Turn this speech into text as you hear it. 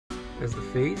as the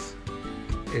face.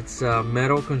 It's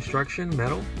metal construction,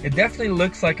 metal. It definitely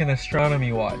looks like an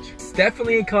astronomy watch. It's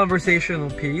definitely a conversational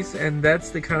piece, and that's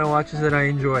the kind of watches that I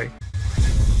enjoy.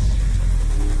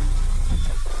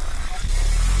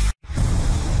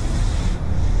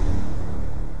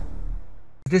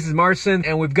 This is Marcin,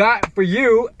 and we've got for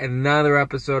you another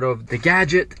episode of the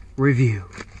Gadget Review.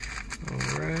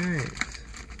 Alright.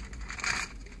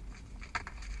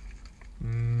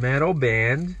 Metal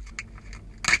band.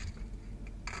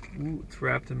 Ooh, it's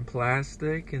wrapped in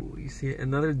plastic, and you see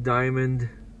another diamond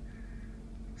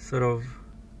sort of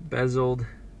bezeled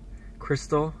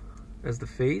crystal as the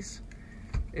face.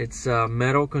 It's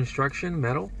metal construction,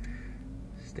 metal,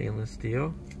 stainless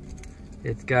steel.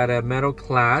 It's got a metal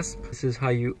clasp. This is how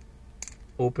you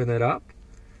open it up,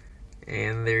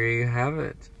 and there you have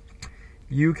it.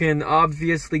 You can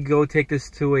obviously go take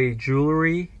this to a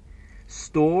jewelry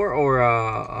store or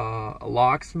a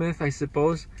locksmith, I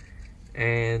suppose,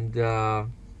 and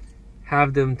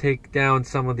have them take down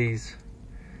some of these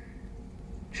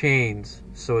chains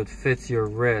so it fits your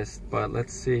wrist. But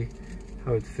let's see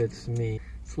how it fits me.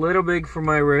 It's a little big for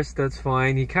my wrist, that's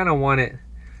fine. You kind of want it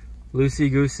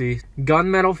loosey-goosey.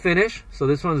 Gunmetal finish, so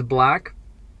this one's black.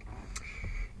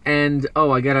 And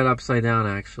oh, I got it upside down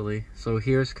actually. So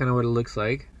here's kind of what it looks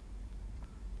like,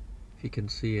 if you can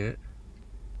see it.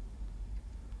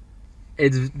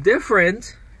 It's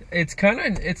different. It's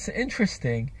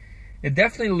interesting. It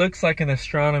definitely looks like an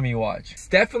astronomy watch. It's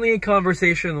definitely a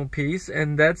conversational piece,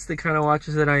 and that's the kind of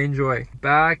watches that I enjoy.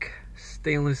 Back,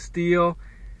 stainless steel.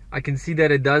 I can see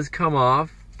that it does come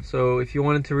off, so if you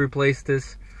wanted to replace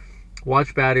this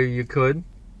watch battery, you could.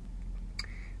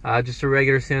 Just a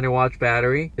regular standard watch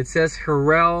battery. It says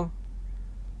HAREL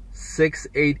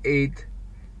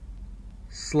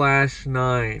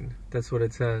 688/9. That's what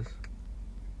it says.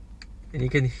 And you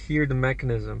can hear the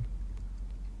mechanism.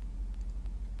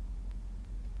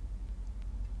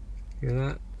 Hear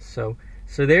that? So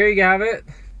there you have it.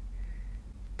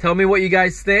 Tell me what you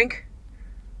guys think.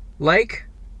 Like,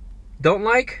 don't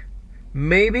like,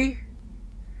 maybe.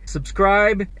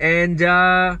 Subscribe, and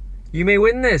you may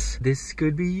win this. This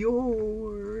could be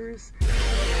yours.